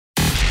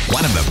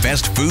One of the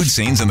best food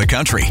scenes in the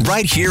country,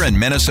 right here in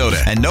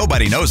Minnesota. And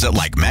nobody knows it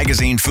like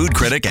magazine food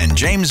critic and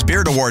James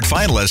Beard Award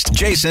finalist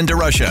Jason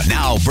DeRusha.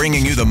 Now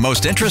bringing you the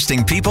most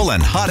interesting people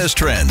and hottest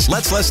trends.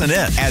 Let's listen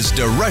in as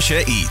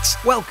DeRusha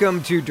Eats.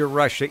 Welcome to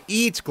DeRusha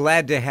Eats.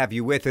 Glad to have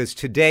you with us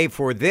today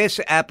for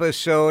this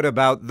episode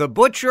about the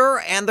butcher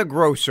and the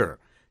grocer.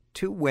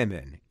 Two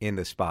women in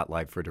the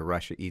spotlight for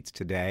DeRusha Eats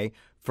today.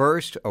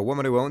 First, a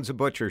woman who owns a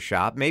butcher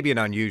shop, maybe an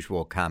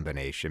unusual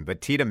combination,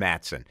 but Teena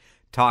Matson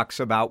talks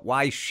about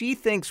why she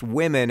thinks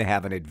women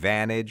have an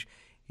advantage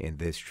in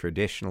this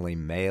traditionally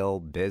male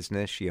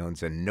business. She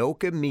owns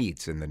Anoka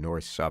Meats in the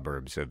north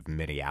suburbs of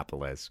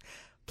Minneapolis.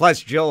 Plus,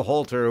 Jill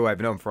Holter, who I've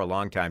known for a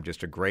long time,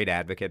 just a great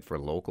advocate for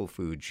local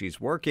food.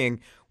 She's working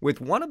with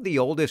one of the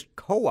oldest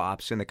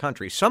co-ops in the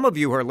country. Some of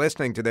you who are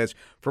listening to this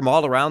from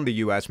all around the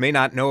U.S. may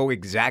not know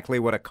exactly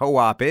what a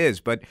co-op is,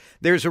 but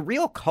there's a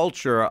real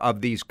culture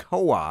of these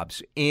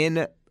co-ops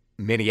in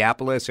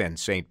Minneapolis and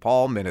St.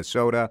 Paul,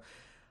 Minnesota.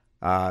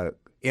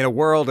 In a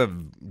world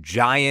of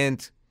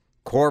giant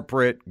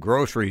corporate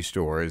grocery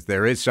stores,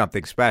 there is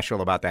something special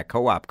about that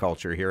co-op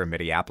culture here in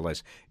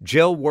Minneapolis.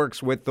 Jill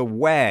works with the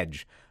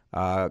Wedge,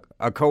 a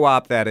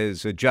co-op that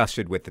is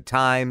adjusted with the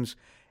times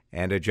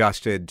and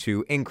adjusted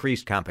to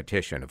increased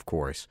competition, of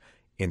course,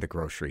 in the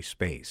grocery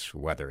space,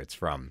 whether it's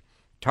from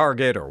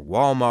Target or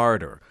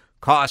Walmart or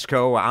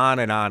Costco, on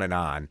and on and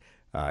on.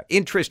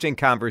 Interesting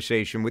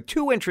conversation with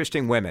two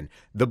interesting women,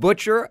 the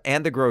butcher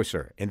and the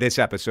grocer, in this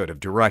episode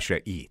of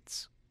DeRusha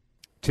Eats.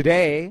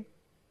 Today,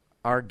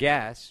 our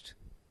guest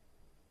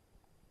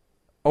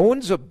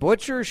owns a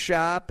butcher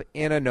shop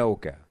in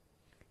Anoka.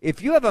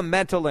 If you have a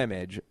mental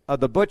image of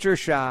the butcher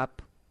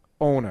shop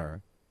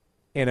owner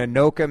in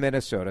Anoka,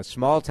 Minnesota,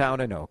 small town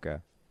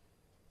Anoka,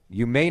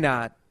 you may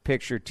not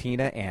picture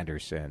Tina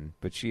Anderson,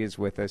 but she is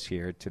with us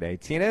here today.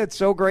 Tina, it's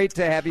so great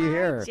to have you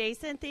here. Hi,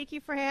 Jason. Thank you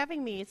for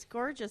having me. It's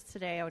gorgeous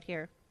today out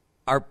here.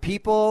 Are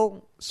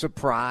people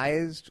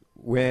surprised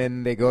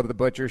when they go to the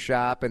butcher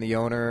shop and the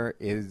owner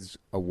is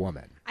a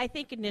woman? I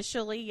think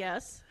initially,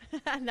 yes.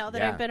 Now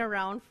that I've been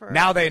around for...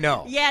 Now they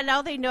know. Yeah,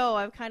 now they know.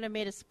 I've kind of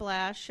made a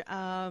splash.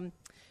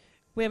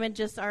 Women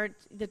just aren't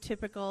the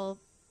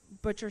typical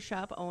butcher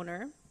shop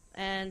owner.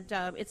 And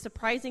it's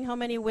surprising how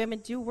many women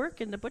do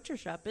work in the butcher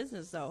shop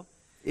business, though.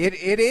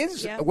 It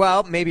is. Yeah.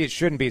 Well, maybe it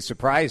shouldn't be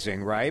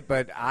surprising, right?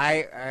 But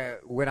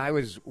when I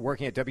was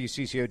working at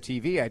WCCO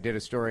TV, I did a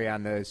story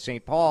on the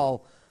St.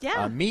 Paul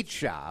meat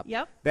shop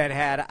that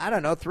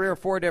had, 3 or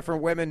 4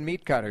 different women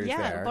meat cutters there.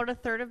 Yeah, about a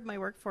third of my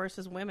workforce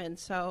is women.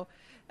 So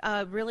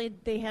really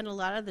they handle a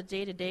lot of the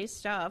day-to-day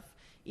stuff,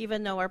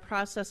 even though our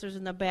processors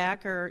in the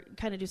back are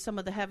kind of do some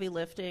of the heavy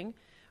lifting.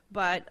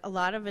 But a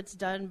lot of it's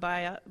done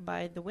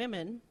by the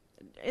women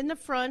in the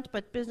front,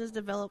 but business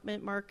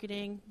development,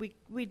 marketing.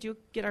 We do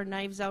get our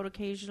knives out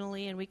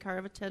occasionally, and we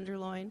carve a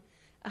tenderloin.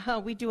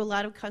 We do a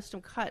lot of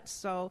custom cuts,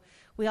 so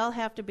we all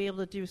have to be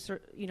able to do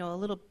a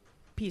little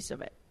piece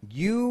of it.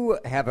 You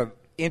have an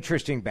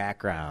interesting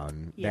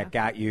background that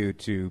got you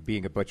to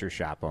being a butcher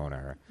shop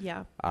owner.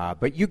 Yeah.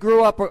 But you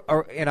grew up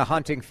in a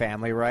hunting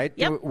family, right?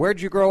 Yep.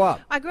 Where'd you grow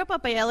up? I grew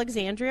up by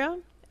Alexandria,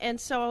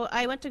 and so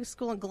I went to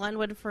school in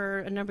Glenwood for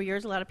a number of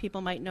years. A lot of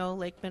people might know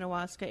Lake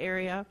Minnewaska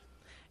area.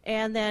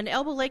 And then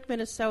Elbow Lake,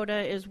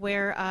 Minnesota is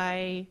where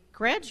I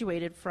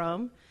graduated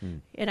from.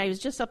 And I was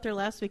just up there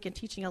last week and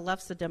teaching a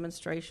Lefse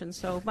demonstration.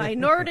 So my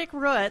Nordic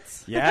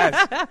roots.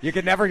 Yes. You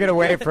can never get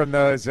away from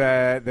those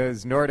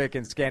Nordic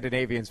and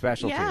Scandinavian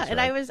specialties. Yeah, and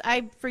right?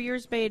 I for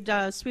years made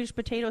Swedish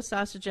potato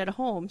sausage at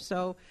home.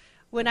 So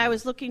when I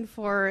was looking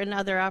for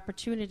another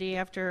opportunity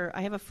after,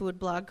 I have a food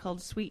blog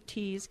called Sweet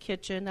Tea's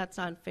Kitchen. That's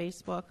on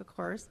Facebook, of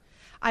course.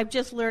 I'm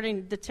just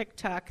learning the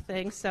TikTok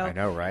thing, so I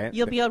know, right?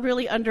 You'll be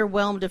really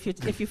underwhelmed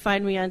if you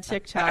find me on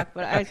TikTok,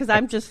 but because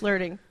I'm just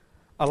learning.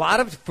 A lot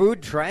of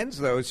food trends,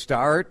 though,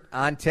 start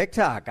on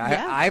TikTok.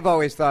 I've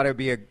always thought it would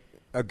be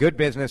a good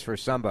business for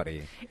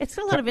somebody. It's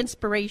a lot of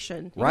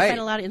inspiration. You right. find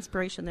a lot of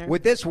inspiration there.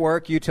 Would this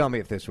work? You tell me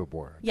if this would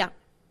work. Yeah.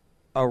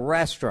 A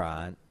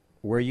restaurant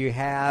where you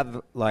have,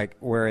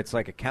 where it's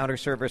like a counter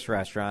service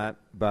restaurant,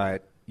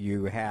 but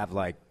you have,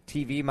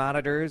 TV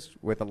monitors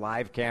with a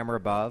live camera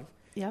above.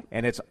 Yep.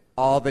 And it's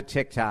all the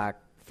TikTok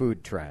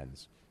food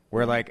trends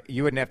where,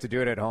 you wouldn't have to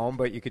do it at home,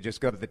 but you could just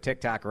go to the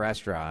TikTok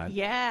restaurant.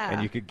 Yeah.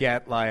 And you could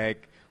get,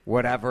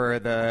 whatever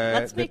the...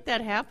 Let's make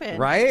that happen.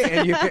 Right?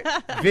 And you could,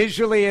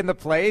 visually in the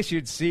place,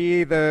 you'd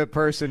see the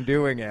person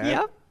doing it.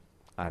 Yep.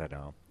 I don't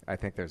know. I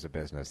think there's a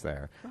business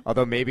there.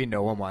 Although maybe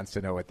no one wants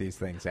to know what these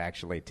things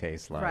actually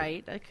taste like.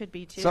 Right. It could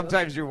be, too.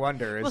 Sometimes you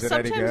wonder, is it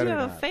any good or not? Well, sometimes you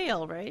have a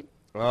fail, right?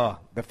 Oh,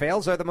 the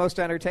fails are the most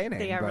entertaining.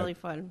 They are really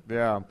fun.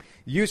 Yeah.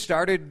 You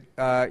started,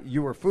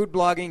 you were food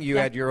blogging. You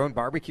had your own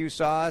barbecue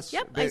sauce.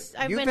 Yep.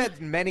 You've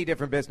had many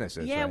different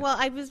businesses. Yeah, right? well,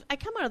 I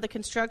come out of the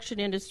construction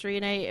industry,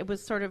 and I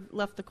was sort of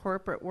left the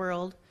corporate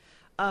world.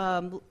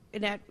 And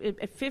at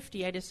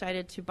 50, I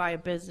decided to buy a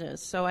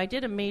business. So I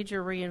did a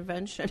major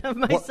reinvention of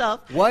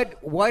myself.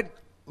 What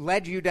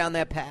led you down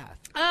that path?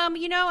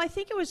 I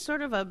think it was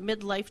sort of a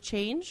midlife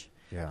change.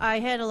 Yeah. I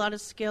had a lot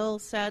of skill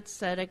sets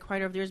that I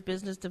acquired over the years,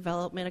 business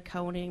development,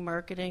 accounting,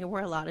 marketing. I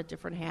wore a lot of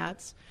different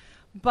hats.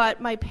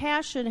 But my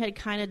passion had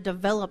kind of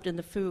developed in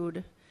the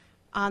food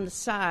on the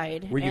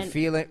side. Were you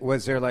feeling,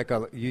 was there like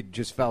you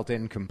just felt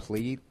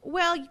incomplete?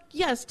 Well,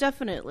 yes,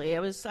 definitely.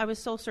 I was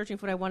so searching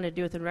for what I wanted to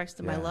do with the rest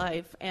of my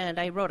life. And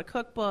I wrote a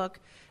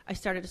cookbook. I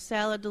started a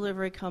salad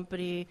delivery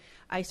company.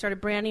 I started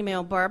branding my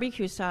own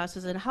barbecue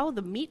sauces. And how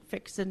the meat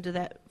fits into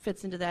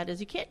that is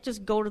you can't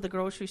just go to the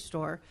grocery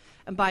store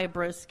and buy a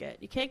brisket.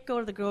 You can't go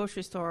to the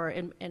grocery store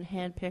and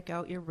hand pick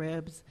out your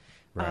ribs.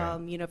 Right.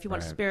 If you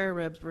want spare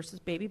ribs versus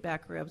baby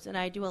back ribs. And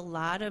I do a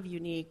lot of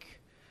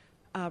unique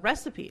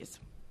recipes.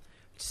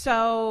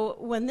 So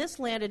when this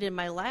landed in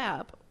my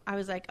lap, I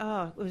was like,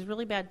 oh, it was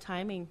really bad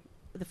timing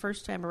the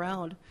first time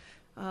around.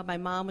 My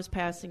mom was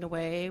passing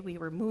away. We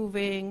were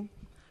moving.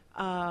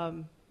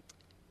 And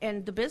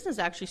the business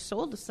actually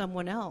sold to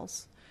someone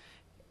else.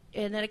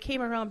 And then it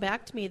came around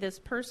back to me. This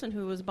person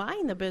who was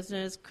buying the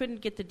business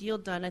couldn't get the deal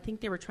done. I think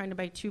they were trying to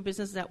buy two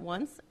businesses at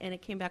once, and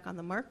it came back on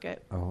the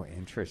market. Oh,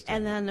 interesting.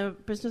 And then the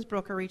business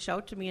broker reached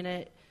out to me, and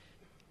it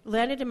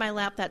landed in my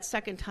lap that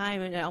second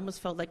time, and it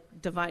almost felt like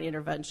divine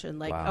intervention.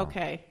 Like,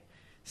 okay,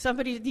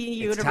 somebody in the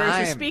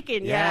universe is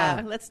speaking.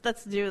 Yeah, let's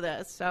do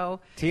this. So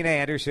Teena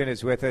Anderson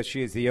is with us.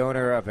 She is the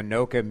owner of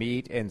Anoka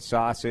Meat and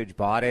Sausage.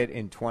 Bought it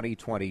in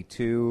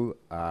 2022,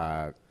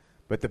 but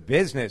the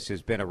business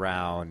has been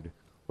around.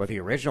 Well, the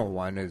original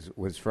one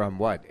was from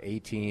what,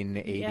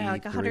 1883? Yeah,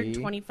 like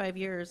 125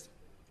 years.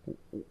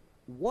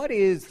 What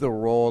is the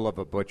role of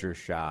a butcher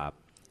shop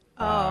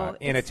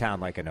in a town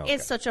like Anoka?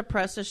 It's such a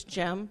precious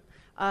gem.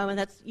 And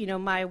that's,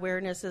 my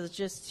awareness is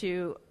just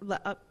to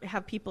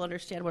have people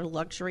understand what a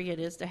luxury it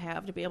is to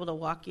have, to be able to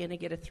walk in and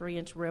get a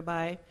 3-inch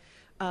ribeye.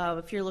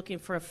 If you're looking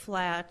for a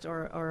flat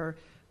or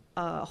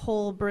a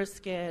whole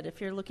brisket, if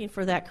you're looking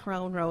for that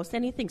crown roast,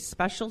 anything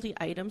specialty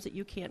items that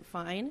you can't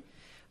find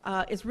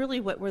is really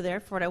what we're there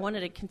for. And I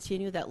wanted to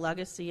continue that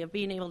legacy of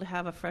being able to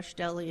have a fresh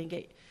deli and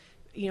get,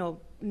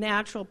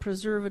 natural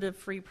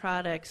preservative-free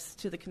products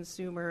to the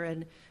consumer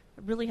and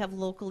really have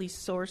locally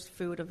sourced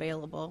food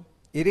available.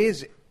 It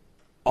is.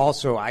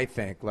 Also, I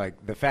think,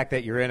 like, the fact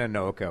that you're in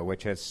Anoka,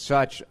 which has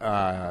such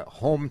a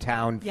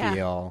hometown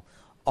feel,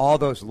 all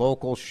those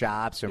local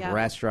shops and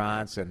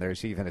restaurants, and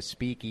there's even a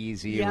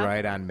speakeasy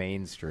right on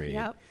Main Street.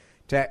 Yep.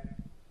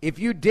 If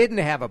you didn't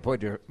have a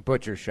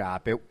butcher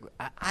shop,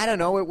 I don't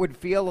know, it would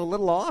feel a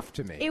little off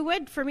to me. It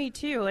would for me,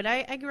 too. And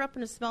I grew up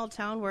in a small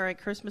town where at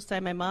Christmas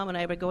time, my mom and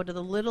I would go to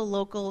the little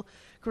local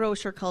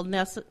grocer called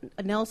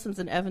Nelson's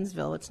in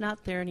Evansville. It's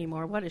not there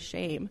anymore. What a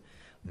shame.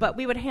 But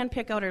we would hand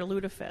pick out our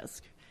lutefisk.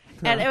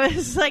 And it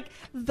was like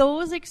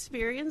those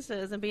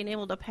experiences and being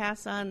able to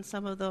pass on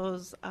some of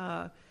those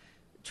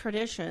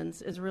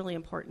traditions is really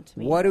important to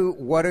me.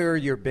 What are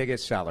your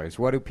biggest sellers?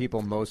 What do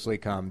people mostly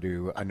come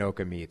to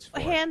Anoka Meats for?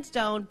 Hands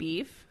down,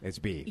 beef. It's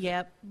beef.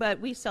 Yep, but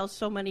we sell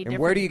so many different...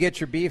 And where do you get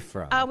your beef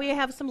from? We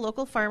have some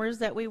local farmers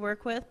that we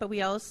work with, but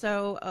we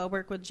also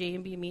work with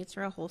J&B Meats,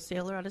 or a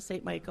wholesaler out of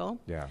St. Michael.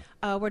 Yeah.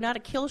 We're not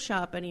a kill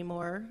shop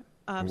anymore.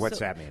 What's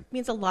that mean? It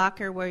means a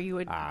locker where you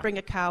would bring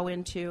a cow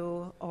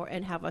into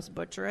and have us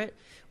butcher it.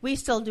 We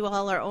still do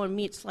all our own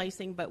meat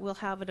slicing, but we'll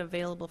have it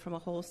available from a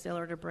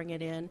wholesaler to bring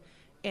it in.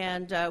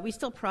 And we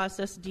still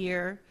process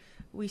deer.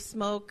 We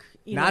smoke.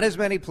 Not as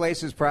many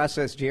places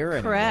process deer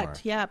anymore.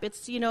 Correct. Yeah.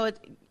 It's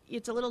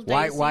it's a little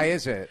dicey. Why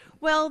is it?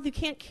 Well, you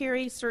can't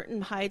carry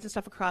certain hides and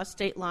stuff across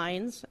state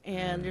lines,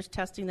 and there's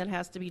testing that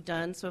has to be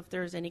done. So if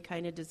there's any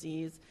kind of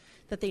disease,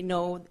 that they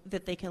know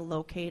that they can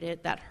locate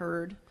it, that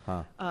herd,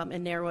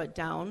 and narrow it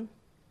down.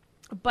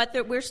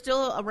 But we're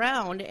still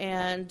around,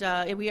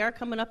 and we are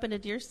coming up into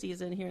deer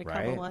season here in a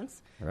couple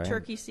months. Right.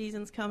 Turkey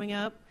season's coming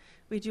up.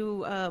 We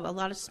do a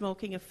lot of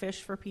smoking of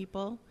fish for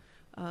people.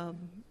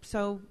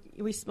 So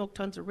we smoke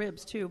tons of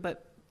ribs, too.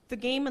 But the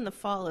game in the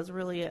fall is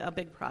really a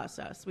big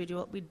process.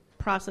 We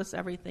process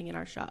everything in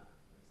our shop.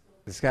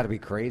 It's got to be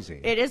crazy.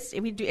 It is.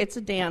 It's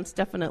a dance,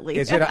 definitely.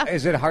 Is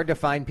it hard to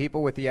find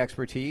people with the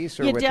expertise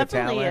or with the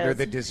talent or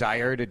the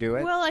desire to do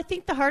it? Well, I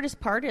think the hardest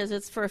part is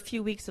it's for a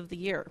few weeks of the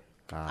year.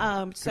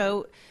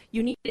 So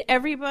you need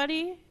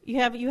everybody. You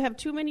have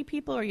too many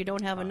people, or you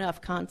don't have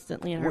enough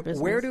constantly in our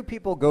business. Where do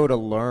people go to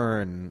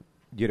learn?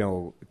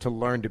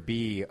 To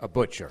be a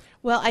butcher?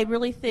 Well, I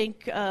really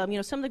think,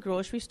 some of the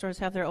grocery stores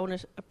have their own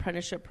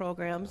apprenticeship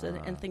programs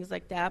and things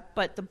like that.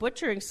 But the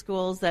butchering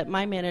schools that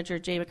my manager,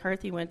 Jay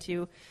McCarthy, went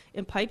to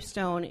in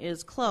Pipestone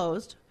is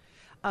closed.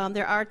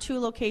 There are 2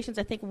 locations.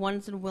 I think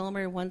one's in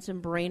Wilmer, one's in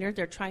Brainerd.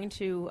 They're trying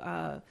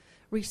to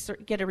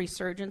get a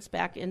resurgence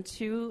back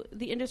into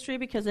the industry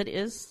because it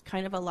is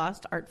kind of a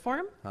lost art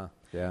form.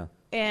 Yeah.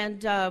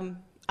 And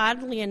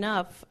oddly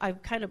enough,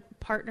 I've kind of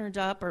partnered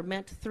up or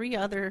met 3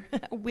 other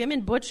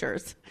women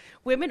butchers,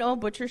 women-owned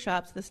butcher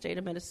shops in the state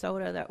of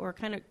Minnesota that we're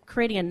kind of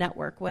creating a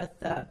network with,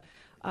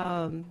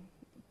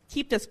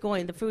 keep this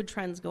going, the food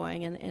trends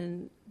going,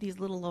 and these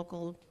little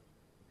local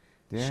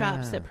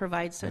shops that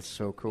provide such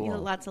so cool.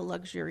 Lots of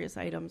luxurious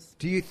items.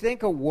 Do you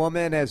think a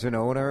woman as an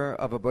owner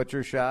of a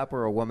butcher shop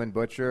or a woman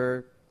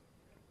butcher,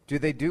 do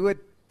they do it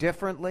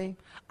differently?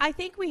 I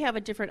think we have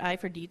a different eye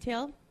for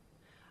detail.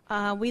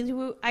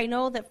 I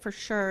know that for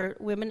sure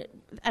women,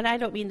 and I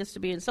don't mean this to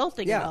be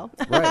insulting at all.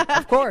 Right,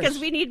 of course. Because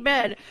we need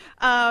men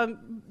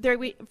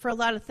for a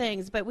lot of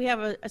things, but we have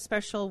a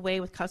special way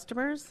with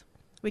customers.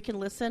 We can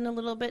listen a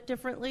little bit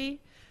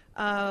differently.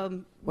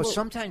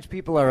 Sometimes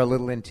people are a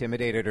little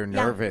intimidated or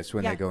nervous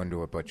when they go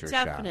into a butcher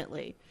shop.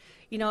 Definitely.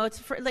 You know, it's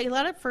for, like, a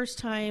lot of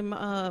first-time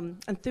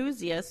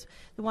enthusiasts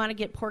who want to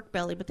get pork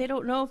belly, but they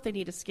don't know if they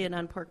need a skin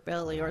on pork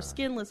belly or a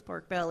skinless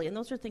pork belly, and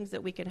those are things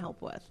that we can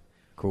help with.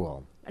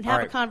 Cool. And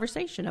have a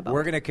conversation about.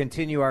 We're going to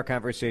continue our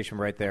conversation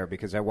right there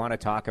because I want to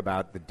talk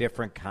about the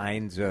different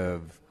kinds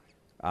of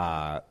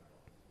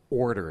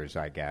orders,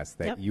 I guess,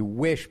 that you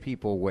wish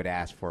people would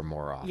ask for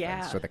more often.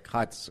 Yeah. So the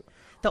cuts.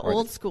 The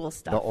old school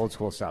stuff. The old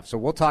school stuff. So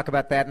we'll talk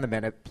about that in a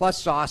minute.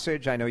 Plus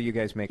sausage. I know you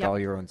guys make all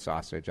your own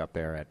sausage up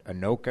there at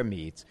Anoka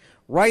Meats,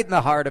 right in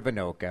the heart of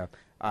Anoka.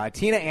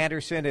 Teena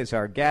Anderson is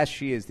our guest.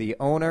 She is the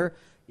owner.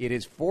 It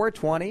is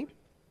 4:20.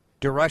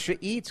 DeRusha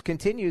Eats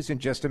continues in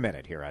just a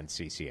minute here on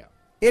CCO.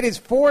 It is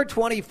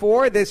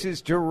 4:24. This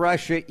is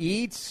DeRusha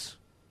Eats.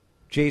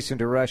 Jason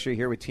DeRusha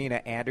here with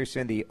Teena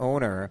Anderson, the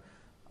owner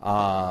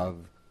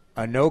of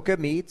Anoka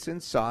Meats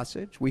and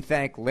Sausage. We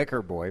thank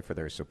Liquor Boy for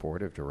their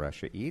support of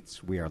DeRusha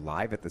Eats. We are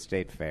live at the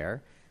State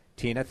Fair.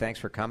 Teena, thanks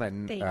for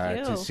coming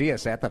to see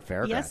us at the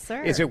fairground. Yes,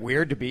 sir. Is it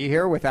weird to be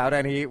here without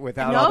all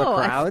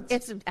the crowds?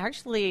 It's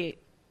actually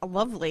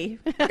lovely.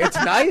 It's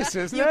nice,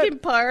 isn't it? You can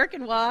park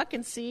and walk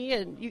and see,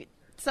 and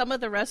some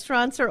of the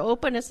restaurants are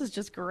open. This is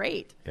just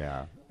great.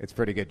 Yeah, it's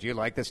pretty good. Do you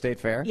like the State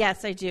Fair?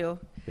 Yes, I do.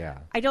 Yeah.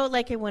 I don't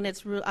like it when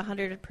it's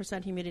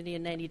 100% humidity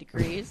and 90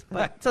 degrees.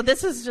 But so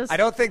this is just. I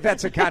don't think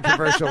that's a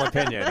controversial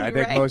opinion. I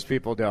think most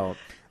people don't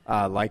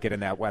like it in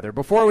that weather.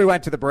 Before we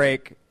went to the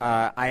break,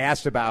 I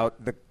asked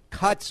about the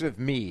cuts of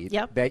meat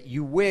that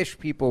you wish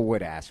people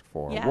would ask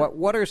for. Yeah.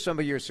 What are some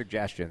of your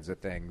suggestions of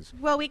things?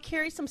 Well, we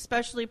carry some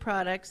specialty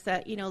products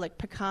that, like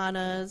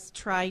picanas,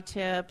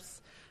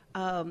 tri-tips,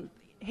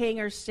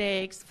 hanger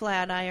steaks,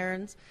 flat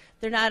irons.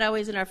 They're not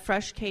always in our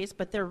fresh case,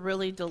 but they're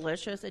really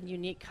delicious and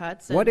unique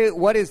cuts. And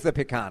what is the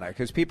picana?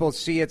 Because people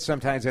see it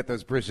sometimes at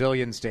those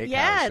Brazilian steakhouses.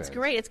 Yeah, it's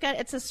great.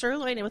 It's a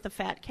sirloin with a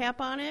fat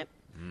cap on it.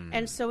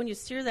 And so when you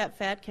sear that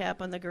fat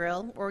cap on the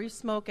grill or you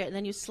smoke it and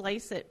then you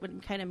slice it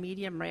with kind of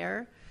medium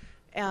rare,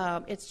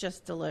 it's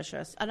just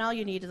delicious. And all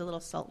you need is a little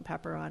salt and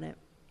pepper on it.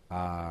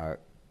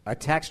 A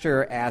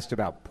texter asked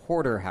about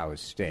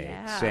porterhouse steak,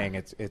 saying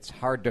it's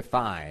hard to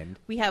find.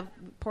 We have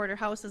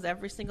porterhouses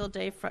every single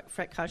day,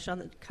 fresh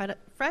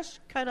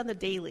cut on the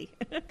daily.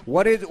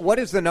 What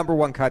is the number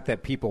one cut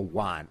that people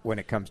want when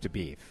it comes to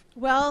beef?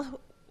 Well,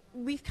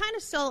 we kind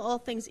of sell all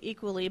things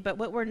equally, but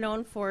what we're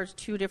known for is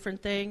two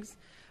different things.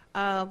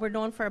 We're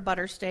known for our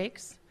butter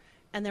steaks,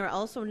 and they're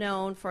also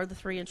known for the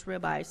 3-inch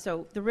ribeyes.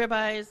 So the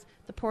ribeyes,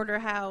 the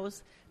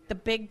porterhouse, the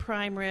big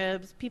prime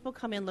ribs, people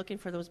come in looking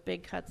for those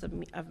big cuts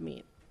of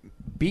meat.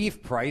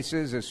 Beef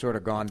prices has sort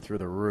of gone through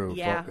the roof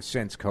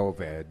since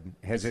COVID.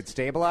 Has it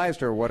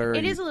stabilized, or what are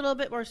It is a little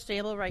bit more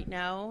stable right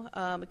now.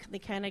 They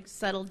kind of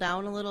settled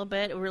down a little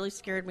bit. It really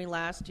scared me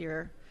last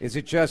year. Is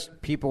it just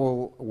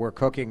people were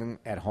cooking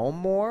at home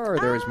more, or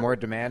there was more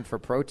demand for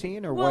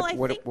protein, or what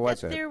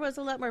was it? There was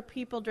a lot more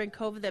people during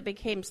COVID that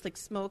became like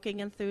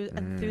smoking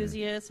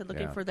enthusiasts and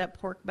looking for that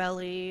pork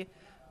belly,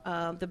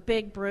 the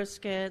big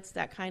briskets,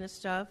 that kind of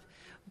stuff.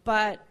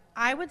 But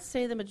I would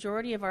say the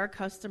majority of our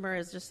customer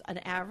is just an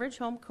average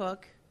home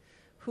cook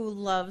who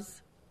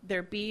loves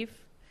their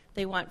beef.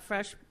 They want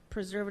fresh,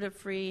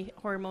 preservative-free,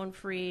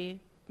 hormone-free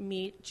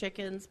meat,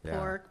 chickens,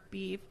 pork,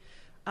 beef.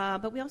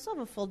 But we also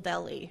have a full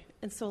deli.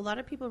 And so a lot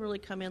of people really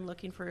come in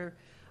looking for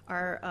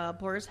our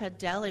Boar's Head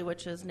Deli,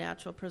 which is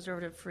natural,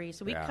 preservative-free.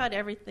 So we cut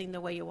everything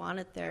the way you want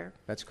it there.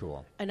 That's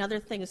cool. Another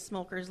thing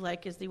smokers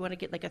like is they want to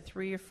get like a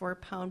 3 or 4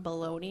 pound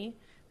bologna.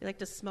 They like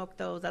to smoke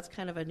those. That's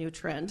kind of a new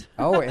trend.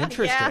 Oh,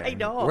 interesting. Yeah, I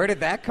know. Where did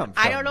that come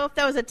from? I don't know if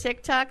that was a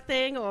TikTok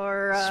thing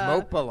or...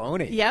 smoked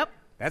bologna. Yep.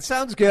 That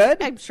sounds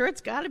good. I'm sure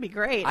it's got to be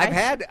great.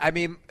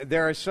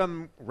 There are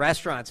some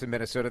restaurants in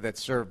Minnesota that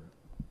serve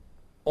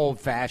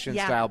old-fashioned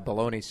style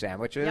bologna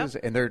sandwiches,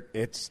 and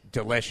it's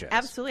delicious.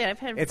 Absolutely. I've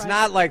had. It's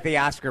not like the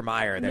Oscar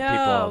Mayer that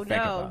people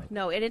think about.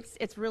 No, and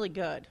it's really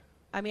good.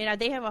 I mean,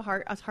 they have a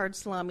hard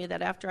salami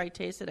that after I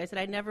tasted, I said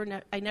I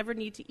never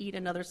need to eat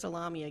another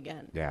salami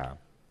again. Yeah.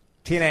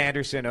 Teena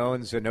Anderson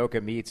owns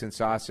Anoka Meats and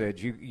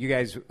Sausage. You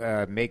guys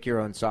make your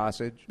own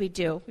sausage? We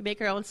do. We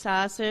make our own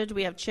sausage.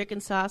 We have chicken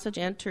sausage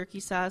and turkey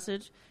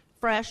sausage,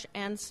 fresh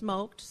and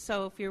smoked.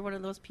 So if you're one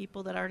of those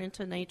people that aren't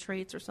into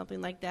nitrates or something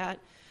like that,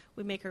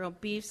 we make our own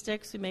beef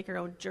sticks. We make our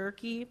own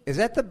jerky. Is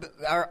that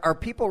are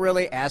people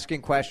really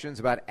asking questions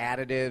about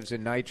additives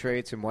and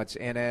nitrates and what's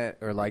in it?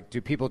 Or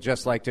do people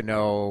just like to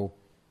know...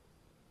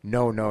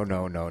 No.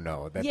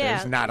 That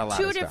there's not a lot of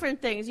two stuff.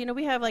 Different things.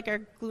 We have our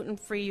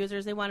gluten-free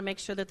users. They want to make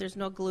sure that there's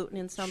no gluten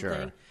in something.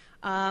 Sure.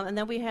 And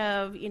then we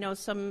have,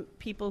 some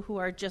people who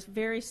are just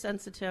very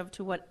sensitive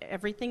to what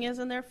everything is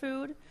in their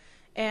food.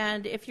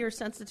 And if you're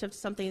sensitive to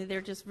something,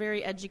 they're just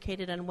very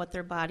educated on what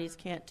their bodies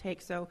can't take.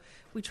 So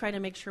we try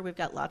to make sure we've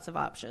got lots of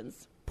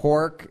options.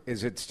 Pork,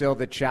 is it still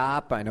the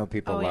chop? I know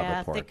people love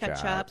a pork thick cut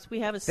chop. chops. We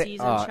have a seasoned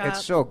chop.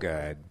 It's so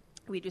good.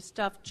 We do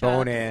stuffed chops.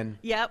 Bone in.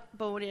 Yep,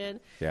 bone in.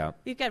 Yeah.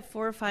 We've got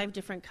 4 or 5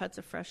 different cuts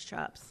of fresh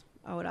chops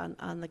out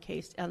on the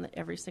case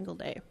every single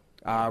day.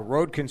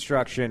 Road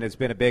construction has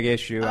been a big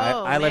issue.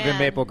 Oh, I live in man.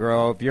 Maple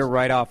Grove. You're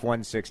right off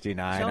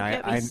 169. Don't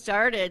get me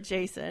started,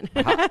 Jason.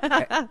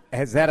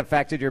 Has that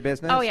affected your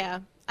business? Oh, yeah.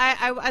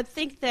 I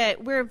think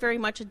that we're very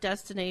much a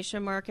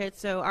destination market,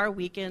 so our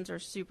weekends are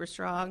super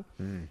strong.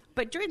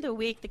 But during the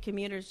week, the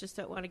commuters just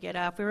don't want to get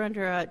off. We're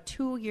under a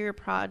 2-year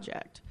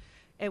project.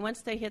 And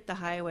once they hit the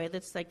highway,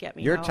 that's like, get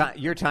me home.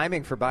 Your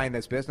timing for buying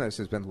this business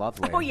has been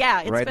lovely. Oh,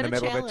 yeah. It's right been in the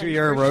middle of a challenge,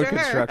 2-year for road sure.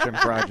 construction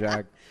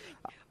project.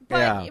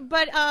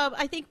 But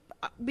I think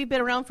we've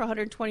been around for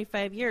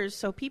 125 years,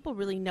 so people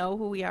really know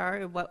who we are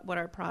and what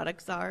our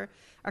products are,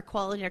 our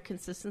quality, our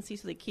consistency,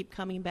 so they keep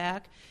coming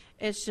back.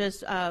 It's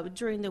just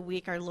during the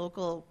week, our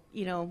local,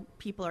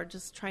 people are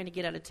just trying to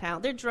get out of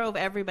town. They drove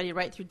everybody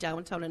right through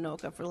downtown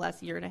Anoka for the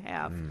last year and a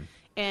half.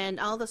 And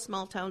all the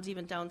small towns,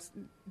 even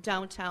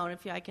downtown,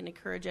 if I can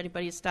encourage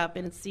anybody to stop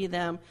in and see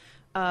them,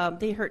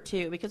 they hurt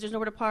too because there's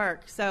nowhere to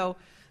park. So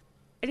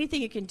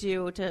anything you can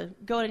do to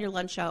go on your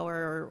lunch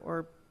hour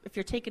or if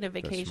you're taking a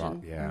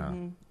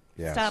vacation,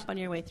 Yes. stop on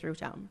your way through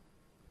town.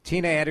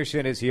 Teena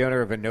Anderson is the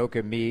owner of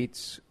Anoka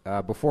Meats.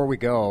 Before we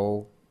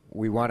go,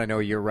 we want to know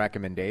your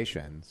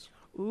recommendations.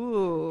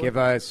 Ooh. Give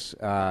us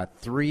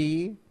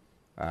 3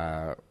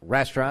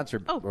 restaurants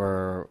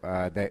or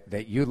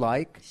that you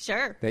like.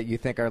 Sure. That you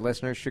think our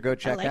listeners should go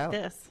check out. I like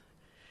this.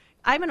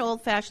 I'm an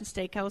old-fashioned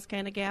steakhouse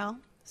kind of gal,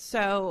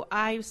 so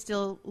I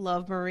still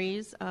love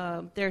Murray's.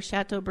 Their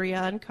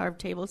Chateaubriand carved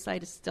table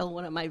side is still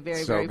one of my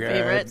very, very good.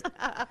 favorites.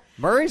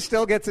 Murray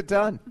still gets it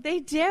done. They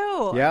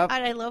do. Yep.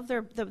 And I love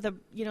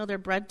their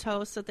bread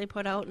toast that they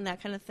put out and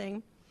that kind of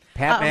thing.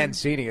 Pat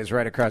Mancini is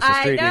right across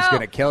the street. I know. He's going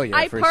to kill you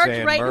I for parked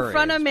saying right Murray's, in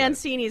front of but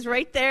Mancini's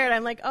right there, and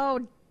I'm like, oh,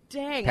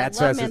 dang. Pat I love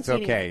says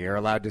Mancini. it's okay. You're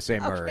allowed to say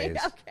Murray's.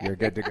 Okay. You're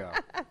good to go.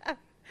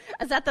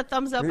 Is that the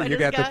thumbs up I You just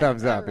got the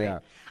thumbs up, All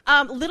right.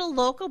 yeah. Little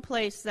local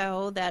place,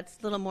 though, that's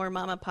a little more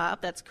mom and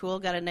pop. That's cool.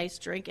 Got a nice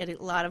drink and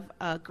a lot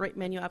of great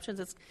menu options.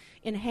 It's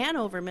in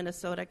Hanover,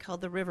 Minnesota,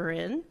 called the River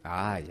Inn.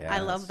 Ah, yes. I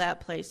love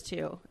that place,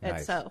 too. Nice.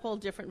 It's a whole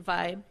different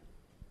vibe.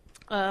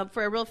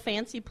 For a real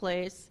fancy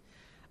place,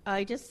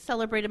 I just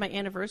celebrated my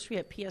anniversary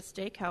at PS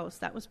Steakhouse.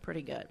 That was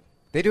pretty good.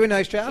 They do a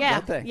nice job, Yeah,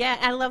 don't they? yeah.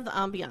 I love the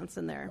ambiance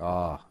in there.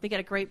 Oh. They got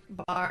a great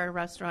bar,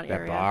 restaurant That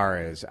area.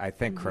 bar is, I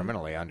think,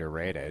 criminally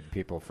underrated.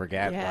 People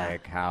forget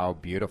how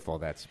beautiful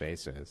that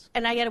space is.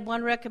 And I got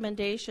one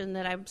recommendation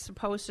that I'm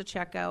supposed to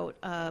check out,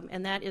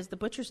 and that is the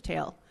Butcher's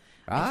Tail.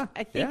 I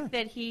think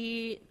that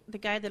the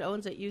guy that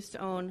owns it used to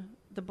own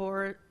the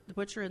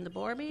Butcher and the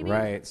Boar, maybe?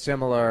 Right.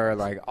 Similar,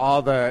 like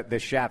all the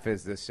chef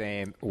is the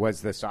same,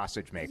 was the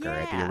sausage maker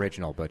at the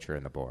original Butcher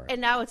and the Boar.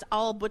 And now it's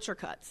all butcher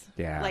cuts.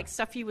 Yeah. Like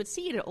stuff you would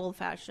see at an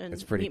old-fashioned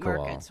It's pretty meat cool.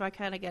 market. So I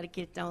kind of got to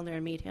get down there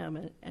and meet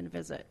him and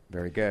visit.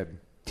 Very good.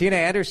 Teena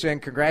Anderson,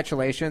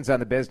 congratulations on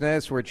the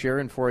business. We're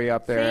cheering for you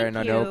up there Thank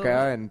in you.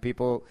 Anoka. And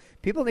people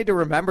need to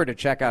remember to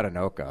check out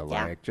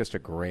Anoka. Just a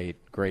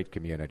great, great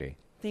community.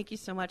 Thank you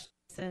so much,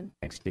 Jason.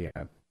 Thanks,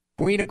 Teena.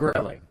 Queen of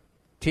Grilling,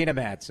 Teena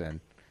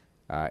Matson.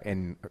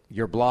 And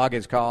your blog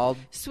is called?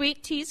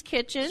 Sweet Tea's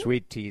Kitchen.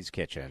 Sweet Tea's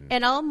Kitchen.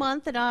 And all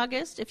month in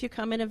August, if you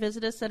come in and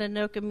visit us at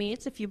Anoka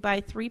Meats, if you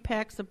buy 3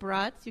 packs of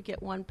brats, you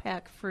get 1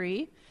 pack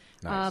free.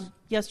 Nice.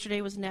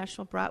 Yesterday was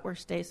National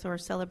Bratwurst Day, so we're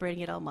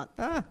celebrating it all month.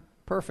 Ah,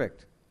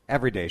 perfect.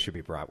 Every day should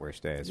be Bratwurst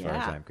Day as far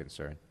as I'm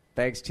concerned.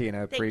 Thanks,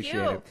 Teena. Appreciate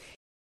it.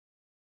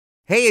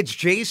 Hey, it's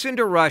Jason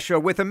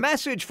DeRusha with a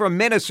message from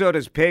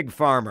Minnesota's pig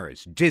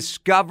farmers.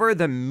 Discover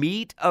the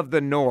meat of the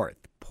North.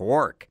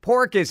 Pork.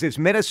 Pork is as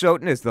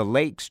Minnesotan as the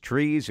lakes,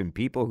 trees, and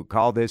people who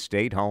call this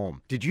state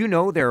home. Did you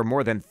know there are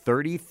more than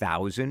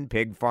 30,000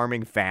 pig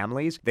farming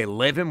families? They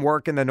live and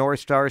work in the North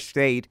Star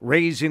State,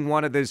 raising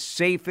one of the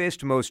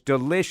safest, most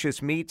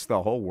delicious meats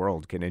the whole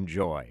world can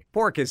enjoy.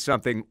 Pork is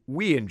something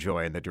we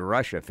enjoy in the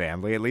DeRusha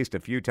family at least a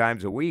few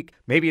times a week.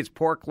 Maybe it's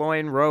pork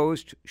loin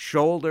roast,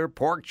 shoulder,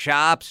 pork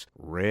chops,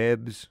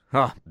 ribs,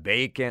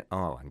 bacon.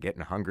 Oh, I'm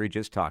getting hungry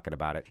just talking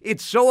about it.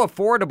 It's so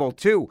affordable,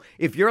 too.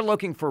 If you're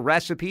looking for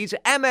recipes,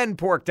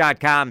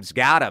 MNPork.com's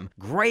got them.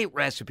 Great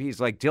recipes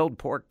like dilled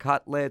pork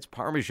cutlets,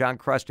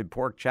 Parmesan-crusted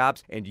pork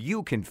chops, and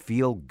you can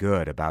feel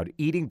good about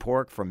eating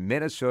pork from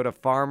Minnesota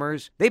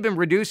farmers. They've been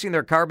reducing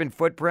their carbon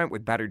footprint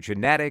with better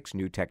genetics,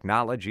 new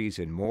technologies,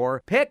 and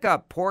more. Pick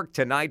up pork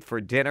tonight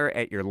for dinner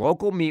at your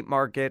local meat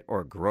market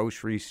or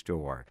grocery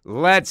store.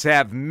 Let's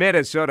have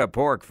Minnesota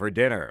pork for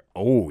dinner.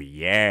 Oh,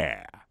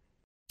 yeah.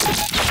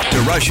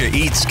 DeRusha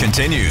Eats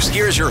continues.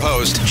 Here's your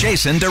host,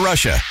 Jason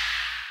DeRusha.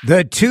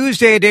 The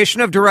Tuesday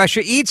edition of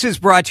DeRusha Eats is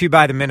brought to you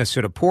by the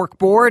Minnesota Pork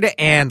Board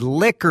and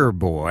Liquor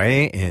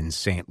Boy in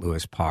St.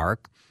 Louis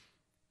Park.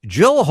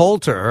 Jill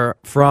Holter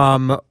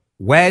from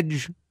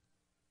Wedge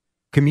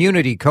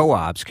community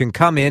co-ops can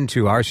come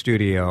into our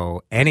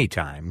studio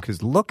anytime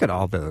because look at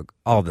all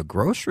the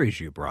groceries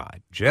you brought.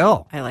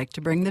 Jill. I like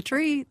to bring the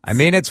treats. I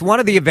mean, it's one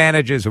of the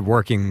advantages of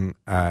working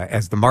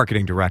as the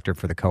marketing director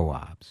for the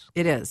co-ops.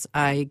 It is.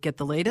 I get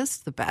the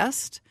latest, the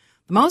best,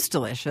 the most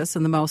delicious,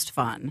 and the most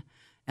fun.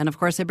 And, of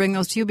course, I bring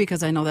those to you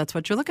because I know that's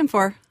what you're looking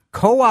for.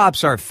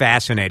 Co-ops are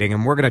fascinating,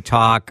 and we're going to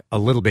talk a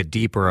little bit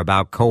deeper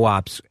about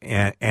co-ops.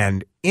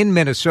 And in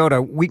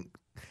Minnesota,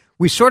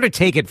 we sort of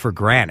take it for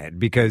granted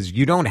because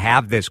you don't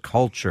have this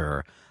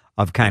culture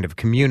of kind of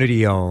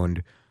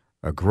community-owned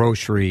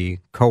grocery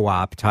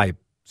co-op type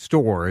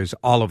stores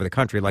all over the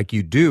country like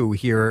you do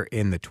here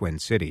in the Twin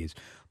Cities.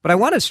 But I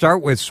want to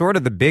start with sort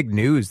of the big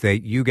news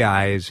that you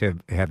guys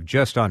have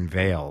just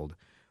unveiled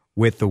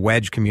with the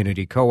Wedge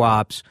community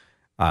co-ops.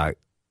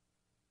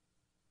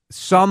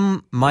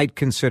 Some might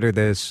consider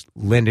this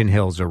Linden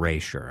Hills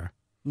erasure,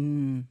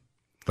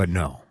 but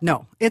no.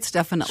 No, it's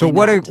definitely So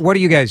what not. are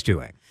you guys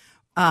doing?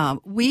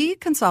 We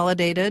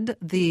consolidated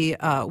the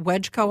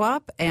Wedge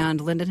Co-op and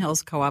Linden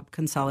Hills Co-op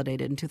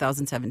consolidated in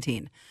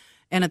 2017.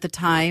 And at the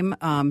time,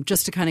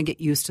 just to kind of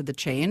get used to the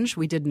change,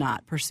 we did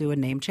not pursue a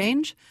name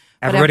change.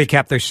 Everybody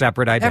kept their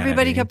separate identity.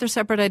 Everybody kept their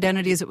separate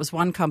identities. It was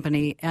one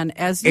company. And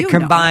as you It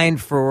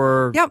combined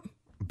for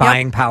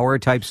buying power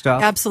type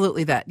stuff?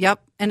 Absolutely that.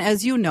 Yep. And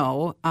as you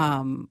know,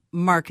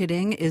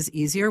 marketing is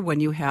easier when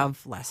you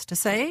have less to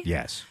say.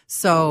 Yes.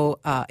 So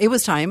it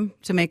was time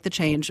to make the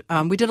change.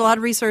 We did a lot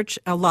of research,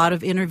 a lot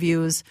of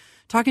interviews,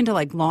 talking to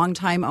like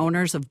longtime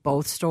owners of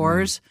both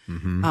stores.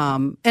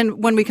 And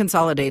when we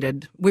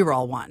consolidated, we were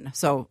all one.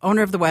 So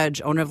owner of the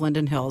Wedge, owner of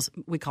Linden Hills,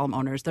 we call them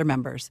owners, they're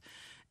members.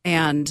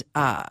 And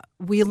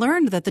we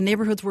learned that the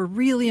neighborhoods were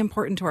really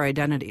important to our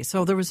identity.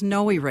 So there was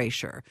no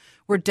erasure.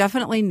 We're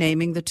definitely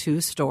naming the two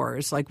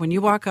stores. Like when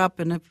you walk up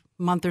in a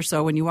month or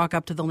so, when you walk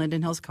up to the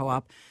Linden Hills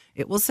Co-op,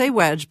 it will say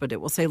Wedge, but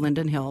it will say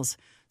Linden Hills.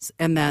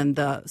 And then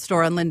the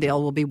store on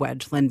Lyndale will be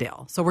Wedge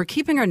Lyndale. So we're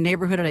keeping our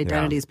neighborhood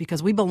identities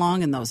because we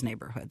belong in those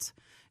neighborhoods.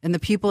 And the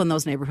people in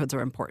those neighborhoods are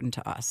important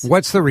to us.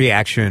 What's the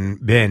reaction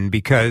been?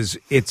 Because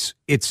it's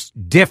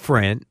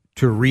different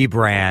to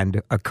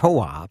rebrand a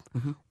co-op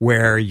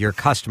where your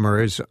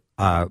customers,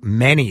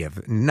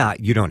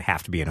 you don't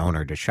have to be an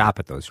owner to shop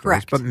at those stores,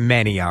 Correct. but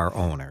many are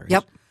owners.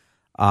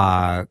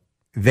 Yep.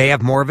 They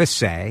have more of a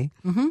say.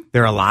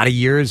 There are a lot of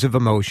years of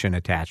emotion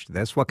attached to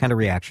this. What kind of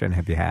reaction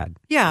have you had?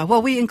 Yeah,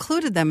 well, we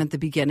included them at the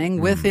beginning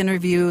with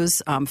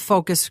interviews,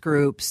 focus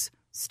groups,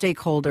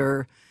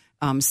 stakeholder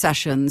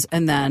sessions,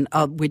 and then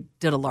we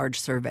did a large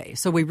survey.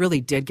 So we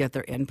really did get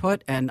their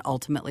input, and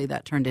ultimately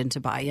that turned into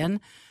buy-in.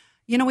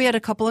 You know, we had a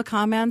couple of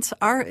comments.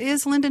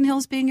 Is Linden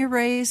Hills being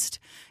erased?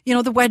 You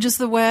know, the Wedge is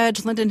the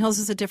Wedge. Linden Hills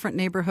is a different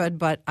neighborhood,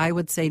 but I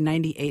would say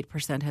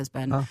 98% has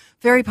been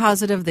very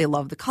positive. They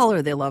love the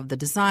color. They love the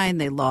design.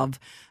 They love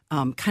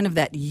kind of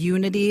that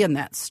unity and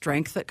that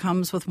strength that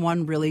comes with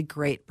one really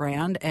great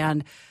brand.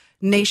 And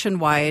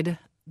nationwide,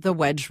 the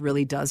Wedge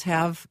really does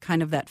have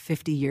kind of that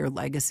 50-year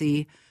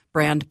legacy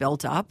brand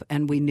built up,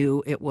 and we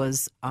knew it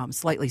was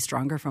slightly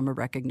stronger from a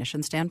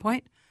recognition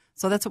standpoint.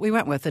 So that's what we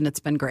went with, and it's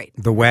been great.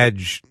 The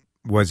Wedge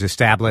was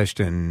established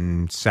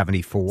in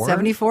 74?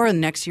 74, and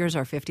next year's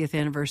our 50th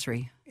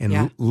anniversary.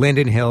 And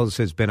Linden Hills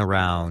has been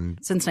around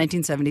since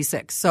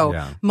 1976. So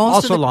most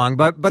also long,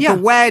 but the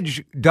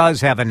Wedge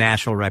does have a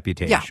national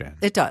reputation.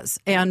 Yeah, it does.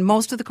 And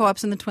most of the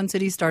co-ops in the Twin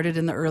Cities started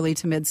in the early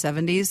to mid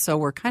 70s, so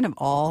we're kind of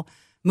all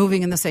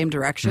moving in the same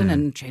direction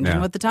and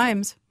changing with the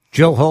times.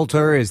 Jill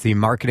Holter is the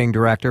marketing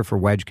director for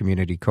Wedge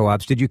Community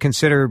Co-ops. Did you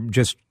consider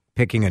just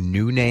picking a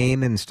new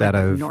name instead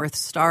of North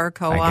Star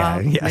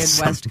Co-op,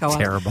 Midwest Co-op?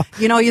 Terrible.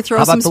 You know, you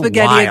throw some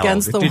spaghetti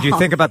against the wall. Did you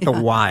think about the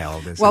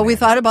Wild? Well, we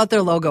thought about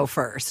their logo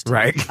first,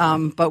 right?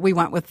 But we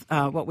went with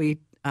what we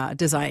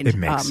designed. It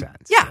makes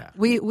sense. Yeah,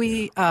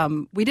 we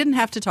didn't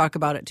have to talk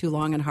about it too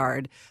long and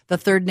hard. The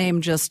third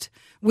name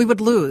we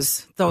would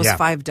lose those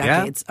 5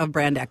 decades of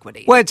brand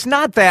equity. Well, it's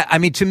not that. I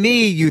mean, to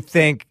me, you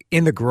think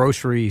in the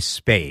grocery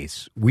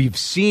space, we've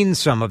seen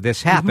some of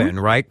this happen,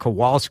 right?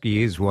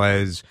 Kowalski's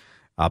was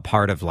a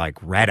part of like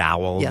Red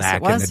Owl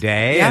back in the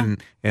day,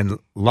 and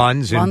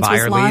Lund's and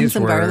Byerly's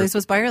and Byerly's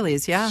was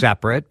Byerly's,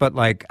 separate. But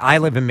like I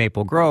live in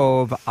Maple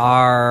Grove,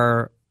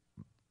 our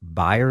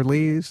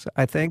Byerly's,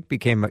 I think,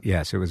 became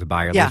it was a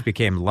Byerly's,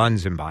 became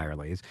Lund's and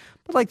Byerly's.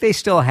 But like they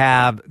still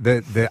have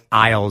the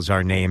aisles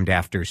are named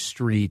after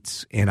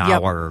streets in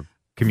our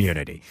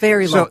community.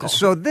 Very local.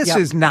 So this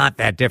is not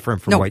that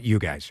different from what you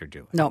guys are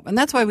doing. No, and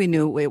that's why we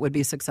knew it would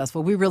be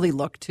successful. We really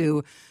looked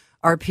to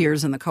our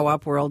peers in the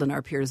co-op world and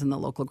our peers in the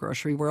local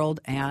grocery world,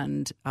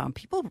 and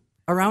people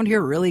around here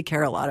really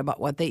care a lot about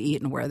what they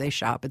eat and where they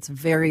shop. It's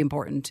very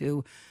important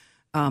to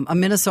a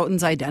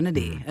Minnesotan's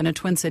identity and a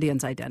Twin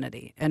City's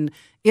identity. And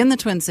in the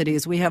Twin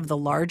Cities, we have the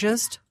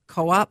largest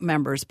co-op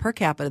members per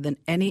capita than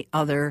any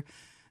other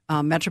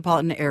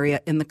metropolitan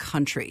area in the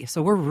country.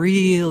 So we're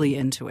really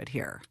into it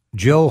here.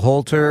 Jill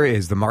Holter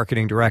is the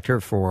marketing director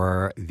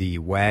for the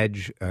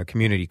Wedge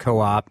Community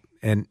Co-op.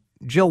 And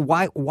Jill,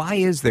 why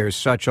is there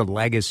such a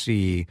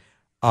legacy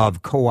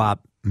of co-op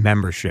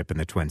membership in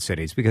the Twin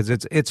Cities because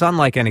it's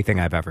unlike anything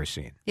I've ever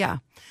seen. Yeah.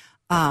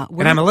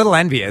 And I'm a little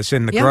envious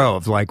in the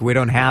Grove. Like we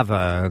don't have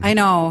a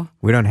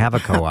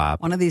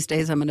co-op. One of these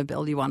days I'm going to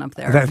build you one up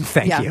there.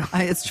 Thank you.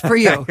 It's for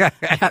you.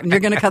 You're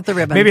going to cut the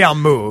ribbon. Maybe I'll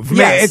move.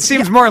 Yes. It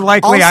seems more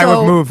likely I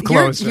would move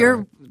closer.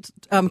 You're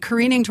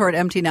careening toward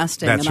empty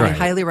nesting, That's and right. I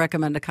highly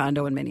recommend a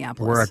condo in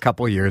Minneapolis. We're a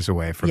couple years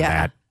away from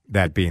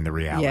that being the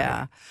reality.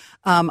 Yeah.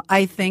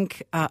 I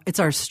think it's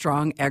our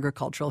strong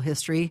agricultural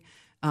history.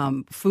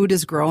 Food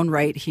is grown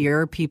right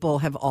here. People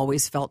have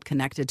always felt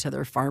connected to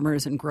their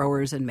farmers and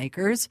growers and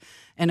makers.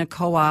 And a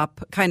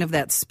co-op, kind of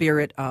that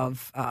spirit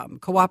of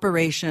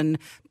cooperation,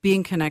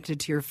 being connected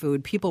to your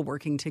food, people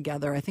working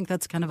together. I think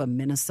that's kind of a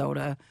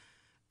Minnesota,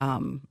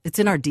 it's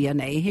in our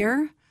DNA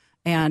here.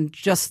 And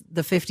just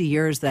the 50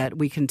 years that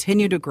we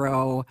continue to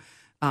grow,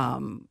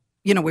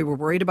 we were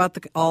worried about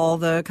all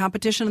the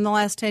competition in the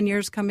last 10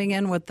 years coming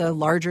in with the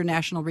larger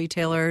national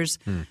retailers,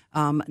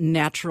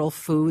 natural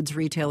foods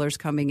retailers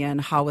coming in.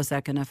 How is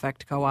that going to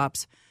affect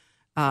co-ops?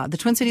 The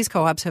Twin Cities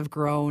co-ops have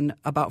grown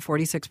about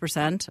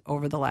 46%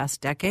 over the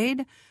last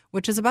decade,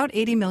 which is about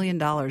 $80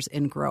 million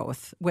in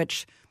growth,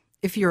 which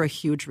if you're a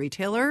huge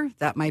retailer,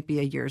 that might be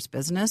a year's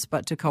business.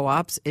 But to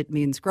co-ops, it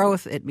means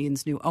growth. It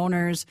means new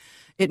owners.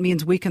 It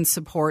means we can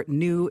support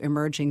new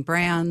emerging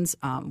brands.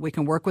 We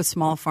can work with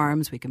small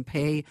farms. We can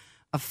pay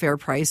a fair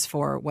price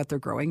for what they're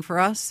growing for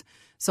us.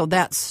 So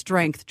that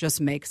strength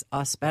just makes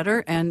us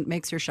better and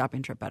makes your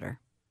shopping trip better.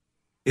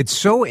 It's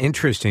so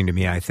interesting to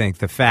me, I think,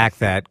 the fact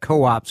that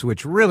co-ops,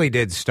 which really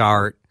did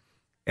start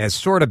as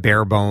sort of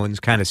bare bones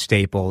kind of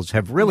staples,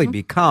 have really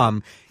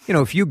become,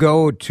 if you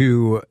go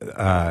to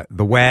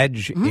the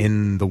Wedge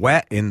in the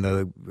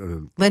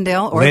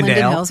Lyndale or Linden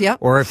Hills,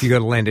 or if you go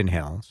to Linden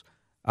Hills,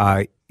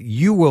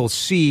 you will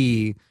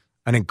see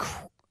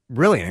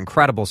really an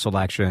incredible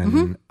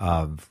selection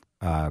of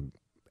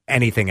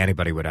anything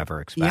anybody would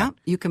ever expect. Yeah,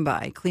 you can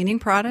buy cleaning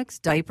products,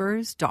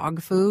 diapers,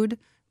 dog food,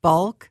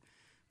 bulk,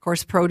 of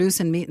course, produce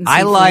and meat and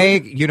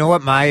seafood. You know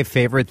what my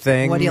favorite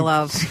thing? What do you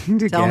love?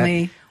 Tell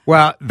me.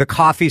 Well, the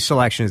coffee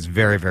selection is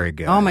very, very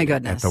good. Oh, my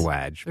goodness. At the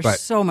Wedge. There's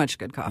so much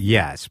good coffee.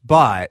 Yes,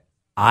 but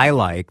I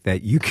like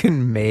that you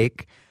can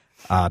make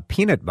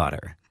peanut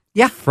butter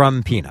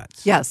from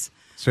peanuts. Yes.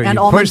 So and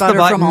you push the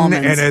button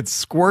and it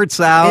squirts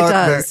out. It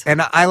does.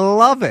 And I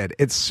love it.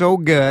 It's so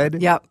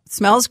good. Yep.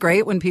 Smells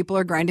great when people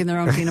are grinding their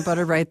own peanut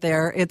butter right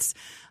there. It's,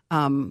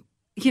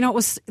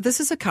 this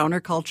is a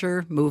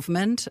counterculture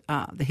movement.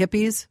 The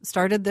hippies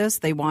started this.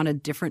 They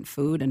wanted different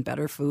food and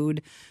better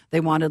food. They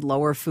wanted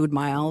lower food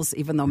miles,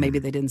 even though maybe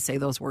they didn't say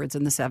those words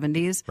in the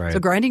 70s. Right. So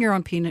grinding your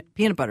own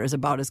peanut butter is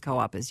about as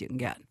co-op as you can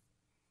get.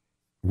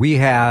 We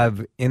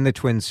have in the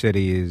Twin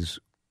Cities,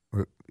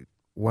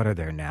 what are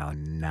there now,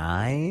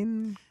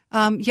 9?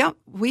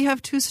 We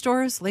have 2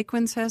 stores. Lake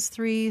Winds has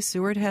 3.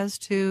 Seward has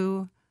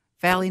 2.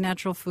 Valley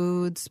Natural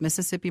Foods.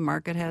 Mississippi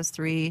Market has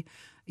 3.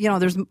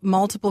 There's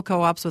multiple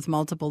co-ops with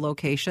multiple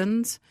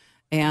locations.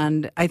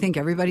 And I think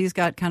everybody's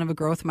got kind of a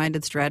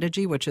growth-minded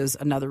strategy, which is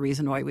another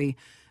reason why we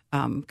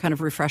kind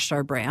of refreshed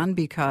our brand,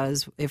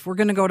 because if we're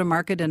going to go to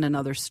market in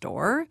another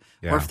store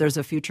or if there's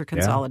a future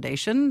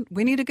consolidation,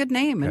 we need a good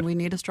name and we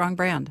need a strong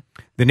brand.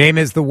 The name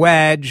is The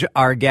Wedge.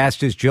 Our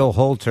guest is Jill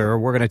Holter.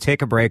 We're going to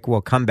take a break.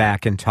 We'll come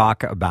back and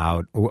talk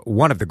about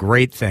one of the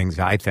great things,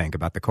 I think,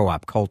 about the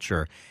co-op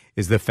culture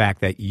is the fact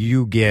that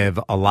you give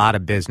a lot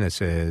of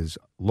businesses,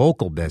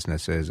 local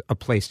businesses, a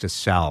place to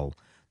sell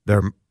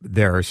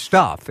their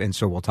stuff. And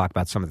so we'll talk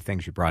about some of the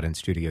things you brought in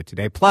studio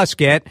today. Plus,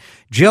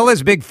 Jill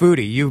is a big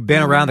foodie. You've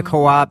been around the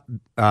co-op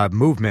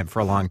movement for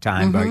a long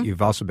time, but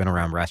you've also been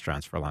around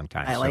restaurants for a long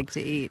time. I like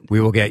to eat.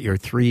 We will get your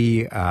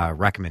 3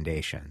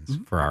 recommendations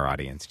for our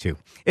audience, too.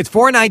 It's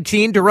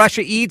 4:19.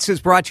 DeRusha Eats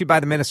is brought to you by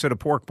the Minnesota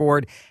Pork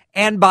Board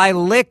and by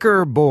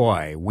Liquor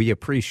Boy. We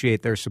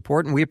appreciate their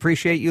support, and we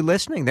appreciate you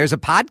listening. There's a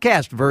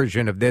podcast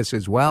version of this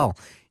as well.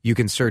 You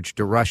can search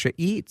DeRusha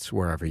Eats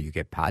wherever you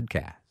get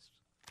podcasts.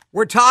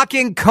 We're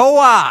talking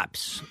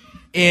co-ops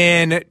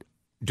in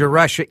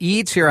DeRusha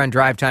Eats here on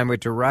Drive Time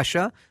with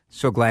DeRusha.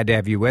 So glad to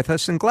have you with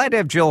us, and glad to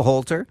have Jill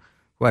Holter,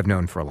 who I've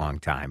known for a long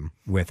time,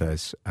 with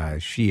us.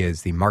 She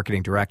is the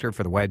marketing director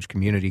for the Wedge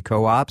Community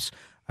Co-ops,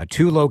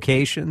 2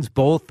 locations,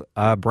 both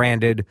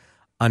branded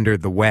under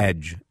the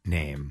Wedge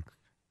name.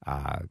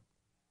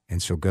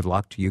 And so good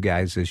luck to you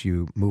guys as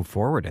you move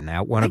forward in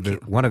that. One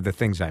of the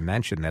things I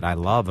mentioned that I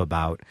love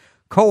about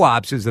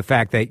co-ops is the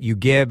fact that you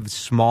give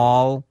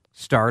small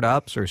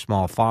startups or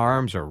small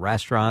farms or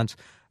restaurants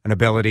an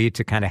ability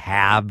to kind of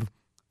have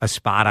a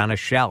spot on a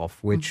shelf,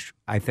 which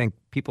I think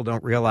people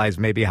don't realize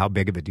maybe how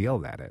big of a deal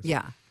that is.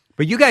 Yeah.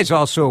 But you guys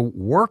also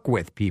work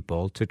with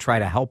people to try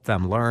to help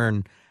them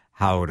learn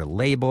how to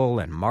label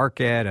and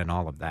market and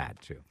all of that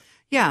too.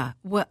 Yeah.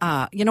 Well,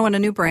 when a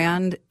new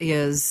brand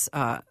is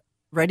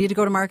ready to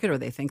go to market or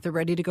they think they're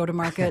ready to go to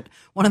market,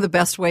 one of the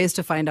best ways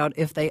to find out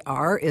if they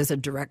are is a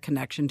direct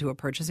connection to a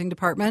purchasing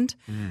department.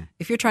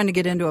 If you're trying to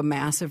get into a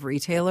massive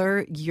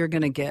retailer, you're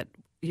going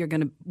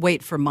to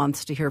wait for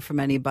months to hear from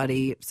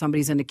anybody.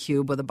 Somebody's in a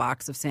cube with a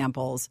box of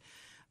samples.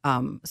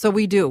 So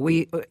we do.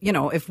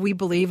 If we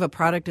believe a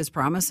product is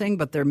promising,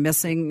 but they're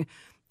missing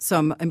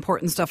some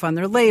important stuff on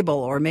their label,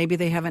 or maybe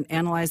they haven't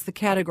analyzed the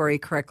category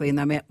correctly and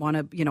they might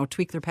want to,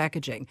 tweak their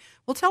packaging,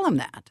 we'll tell them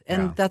that.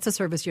 And that's a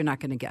service you're not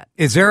going to get.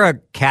 Is there a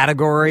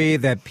category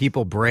that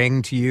people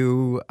bring to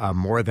you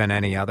more than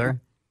any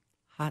other?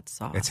 Hot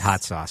sauce. It's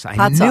hot sauce.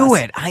 I knew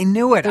it.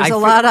 There's a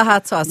lot of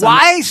hot sauce.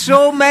 Why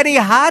so many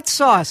hot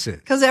sauces?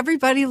 Because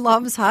everybody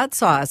loves hot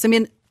sauce. I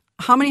mean,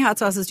 how many hot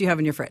sauces do you have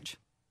in your fridge?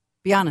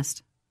 Be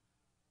honest.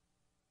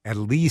 At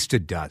least a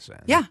dozen.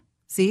 Yeah.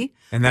 See?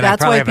 And then I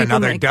probably have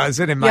another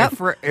dozen in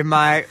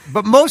my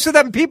but most of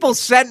them people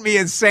sent me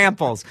as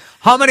samples.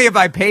 How many have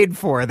I paid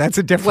for? That's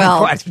a different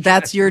question.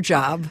 That's your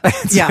job.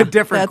 It's a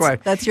different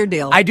question. That's your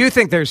deal. I do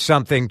think there's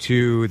something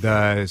to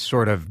the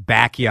sort of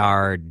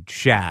backyard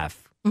chef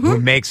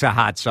who makes a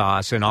hot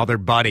sauce and all their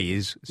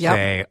buddies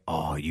say,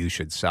 oh, you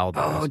should sell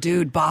this. Oh,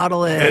 dude,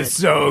 bottle it. It's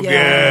so good.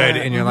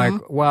 And you're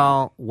like,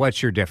 well,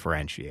 what's your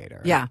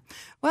differentiator? Yeah.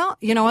 Well,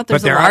 you know what?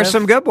 But there are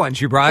some good ones.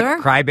 You brought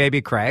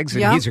Crybaby Craig's, and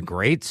Yep. he's a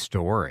great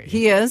story.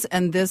 He is,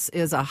 and this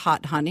is a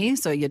hot honey.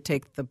 So you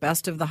take the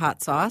best of the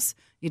hot sauce,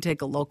 you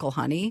take a local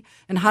honey,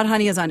 and hot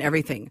honey is on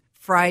everything.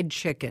 Fried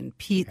chicken,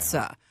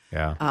 pizza.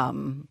 Yeah.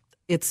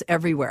 It's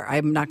everywhere.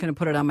 I'm not going to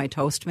put it on my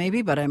toast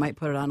maybe, but I might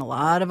put it on a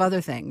lot of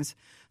other things.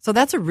 So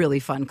that's a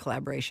really fun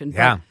collaboration.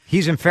 Yeah.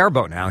 He's in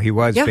Faribault now. He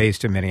was Yeah.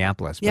 based in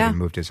Minneapolis, but Yeah. he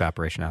moved his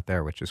operation out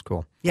there, which is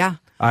cool. Yeah.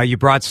 You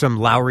brought some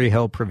Lowry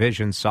Hill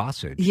Provision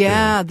sausage.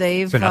 Yeah,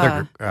 It's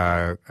another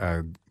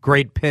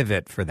great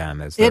pivot for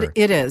them.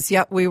 It is.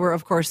 Yep. We were,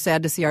 of course,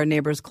 sad to see our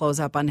neighbors close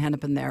up on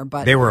Hennepin there.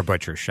 But they were a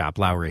butcher shop,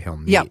 Lowry Hill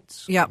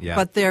Meats. Yep.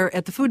 But they're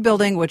at the food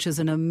building, which is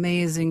an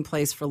amazing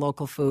place for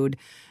local food.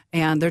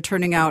 And they're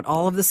turning out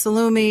all of the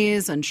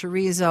salumis and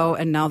chorizo,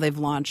 and now they've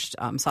launched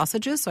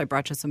sausages. So I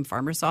brought you some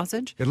farmer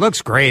sausage. It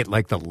looks great.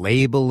 Like the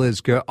label is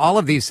good. All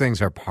of these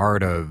things are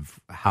part of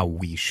how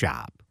we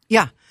shop.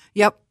 Yeah.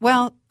 Yep.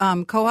 Well,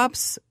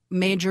 co-ops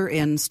major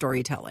in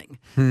storytelling.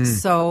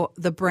 So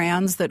the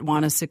brands that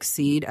want to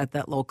succeed at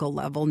that local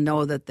level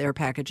know that their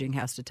packaging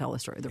has to tell a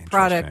story. Their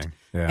product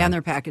and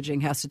their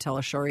packaging has to tell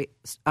a story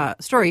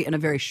in a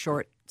very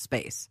short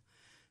space.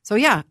 So,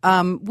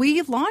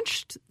 we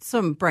launched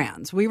some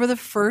brands. We were the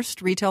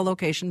first retail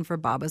location for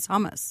Baba's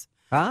Hummus.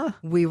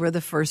 We were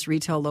the first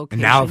retail location.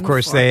 And now, of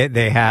course,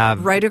 they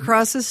have right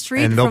across the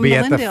street, and they'll from be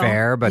Melindale. At the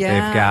fair, but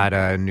they've got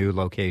a new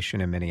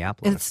location in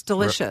Minneapolis. It's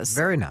delicious,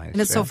 very nice,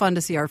 and it's so fun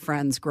to see our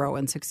friends grow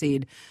and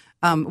succeed.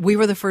 We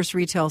were the first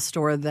retail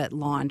store that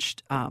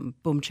launched Boom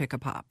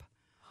Chicka Pop.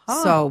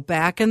 So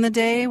back in the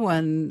day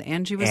when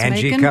Angie was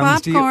making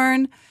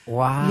popcorn,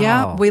 wow,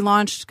 yeah, we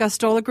launched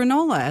Gustola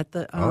Granola at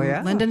the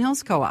Linden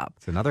Hills Co-op.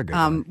 It's another good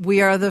one.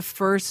 We are the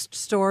first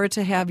store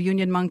to have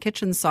Union Monk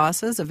Kitchen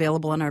sauces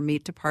available in our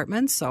meat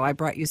department. So I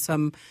brought you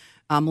some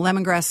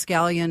lemongrass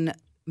scallion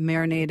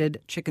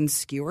marinated chicken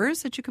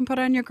skewers that you can put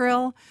on your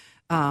grill.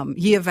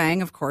 Yia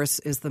Vang, of course,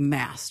 is the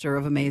master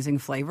of amazing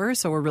flavor.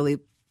 So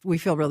we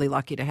feel really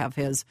lucky to have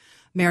his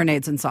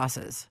marinades and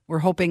sauces. We're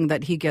hoping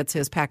that he gets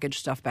his packaged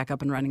stuff back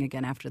up and running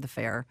again after the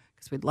fair,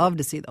 because we'd love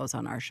to see those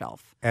on our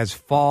shelf. As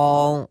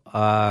fall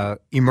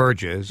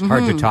emerges,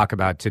 hard to talk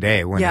about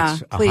today when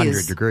it's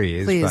 100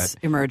 degrees. Please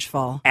but emerge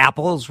fall.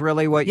 Apples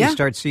really what you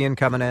start seeing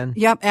coming in?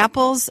 Yep,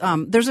 apples.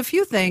 There's a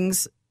few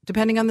things,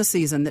 depending on the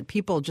season, that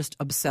people just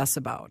obsess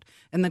about.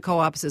 And the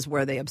co-ops is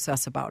where they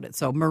obsess about it.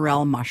 So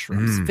morel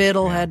mushrooms,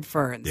 fiddlehead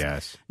ferns.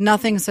 Yes.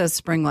 Nothing says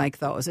spring like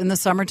those. In the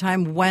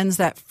summertime, when's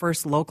that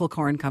first local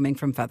corn coming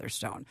from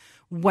Featherstone?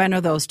 When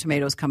are those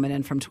tomatoes coming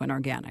in from Twin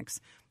Organics?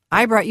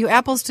 I brought you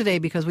apples today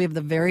because we have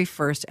the very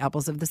first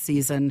apples of the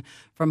season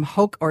from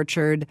Hoke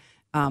Orchard.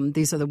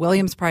 These are the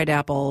Williams Pride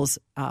apples.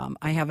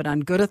 I have it on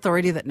good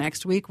authority that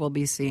next week we'll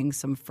be seeing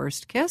some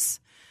First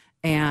Kiss.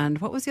 And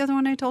what was the other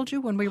one I told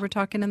you when we were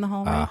talking in the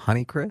hallway?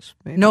 Honeycrisp?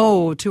 Maybe?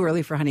 No, too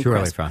early for Honeycrisp. Too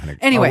early for Honeycrisp.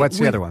 Anyway, what's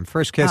the other one?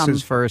 First Kiss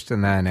is first,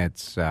 and then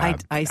it's...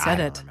 I said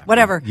it. Remember.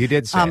 Whatever. You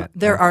did say it.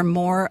 There are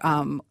more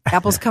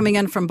apples coming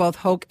in from both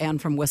Hoke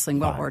and from Whistling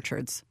Well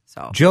Orchards.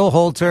 So Jill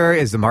Holter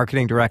is the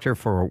marketing director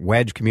for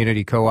Wedge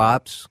Community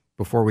Co-ops.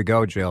 Before we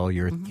go, Jill,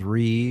 your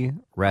 3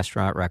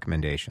 restaurant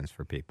recommendations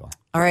for people.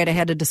 All right, I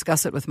had to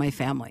discuss it with my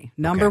family.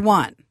 Number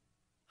 1,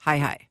 Hi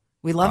Hi.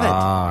 We love it.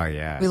 Oh,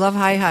 yeah. We love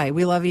Hi Hi.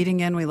 We love eating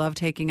in. We love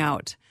taking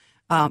out.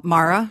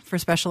 Mara for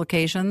special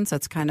occasions.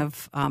 That's kind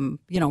of,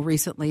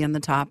 recently in the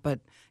top. But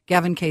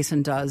Gavin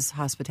Kaysen does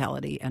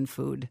hospitality and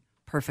food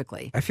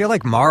perfectly. I feel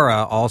like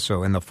Mara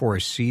also in the Four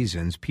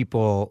Seasons,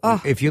 people,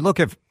 if you look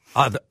at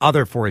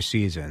other Four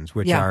Seasons,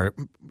 which are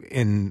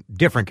in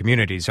different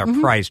communities, are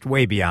priced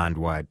way beyond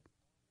what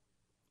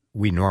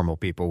we normal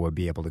people would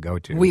be able to go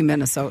to. We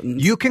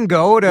Minnesotans. You can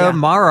go to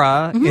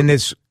Mara in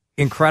this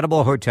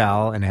incredible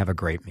hotel and have a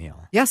great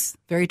meal. Yes,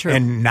 very true.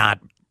 And not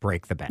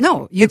break the bank.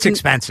 No, it's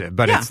expensive,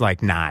 but it's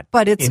like not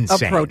But it's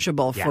insane.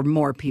 Approachable for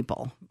more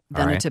people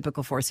than a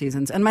typical Four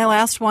Seasons. And my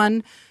last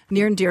one,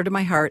 near and dear to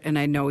my heart, and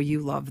I know you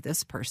love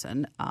this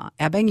person,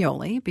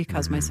 Abagnoli,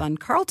 because my son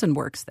Carlton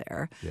works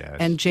there. Yes.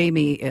 And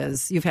Jamie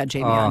you've had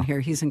Jamie on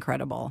here. He's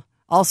incredible.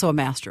 also a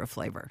master of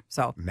flavor.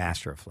 So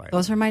Master of flavor.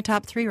 those are my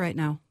top 3 right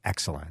now.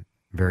 Excellent.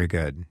 Very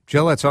good.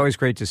 Jill, it's always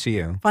great to see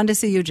you. Fun to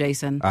see you,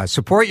 Jason.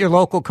 Support your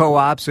local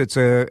co-ops. It's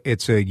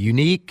a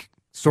unique,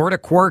 sort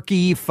of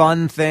quirky,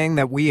 fun thing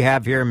that we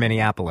have here in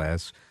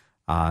Minneapolis.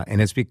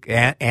 And it's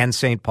and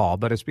St. Paul,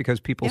 but it's because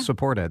people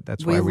support it.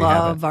 That's why we have it. We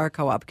love our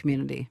co-op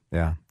community.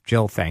 Yeah.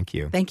 Jill, thank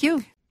you. Thank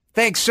you.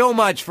 Thanks so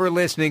much for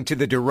listening to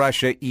the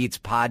DeRusha Eats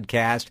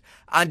podcast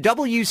on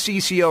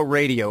WCCO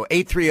Radio,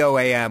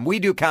 830 AM. We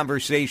do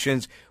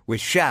conversations with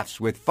chefs,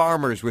 with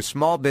farmers, with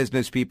small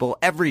business people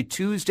every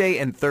Tuesday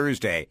and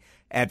Thursday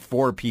at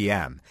 4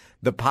 p.m.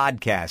 The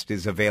podcast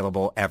is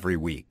available every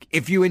week.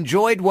 If you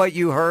enjoyed what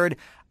you heard,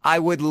 I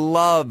would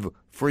love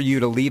for you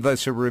to leave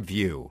us a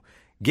review.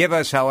 Give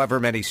us however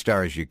many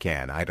stars you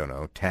can. I don't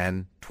know,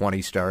 10,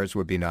 20 stars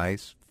would be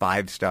nice,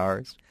 5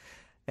 stars.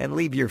 And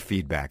leave your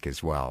feedback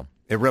as well.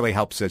 It really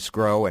helps us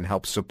grow and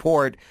helps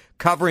support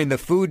covering the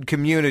food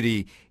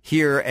community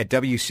here at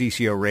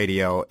WCCO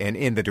Radio and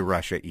in the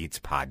DeRusha Eats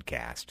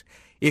podcast.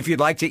 If you'd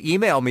like to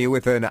email me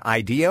with an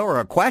idea or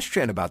a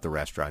question about the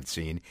restaurant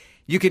scene,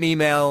 you can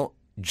email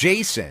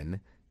Jason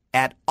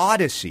at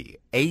Odyssey,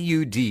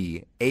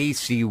 AUDACY.com.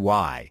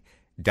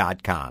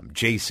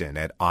 Jason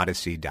at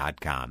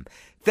Odyssey.com.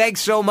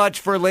 Thanks so much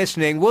for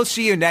listening. We'll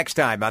see you next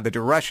time on the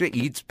DeRusha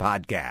Eats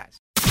podcast.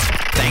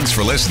 Thanks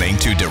for listening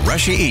to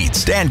DeRusha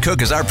Eats. Dan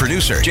Cook is our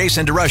producer.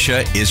 Jason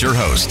DeRusha is your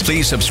host.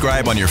 Please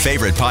subscribe on your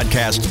favorite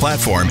podcast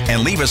platform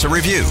and leave us a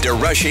review.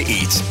 DeRusha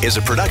Eats is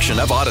a production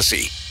of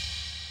Odyssey.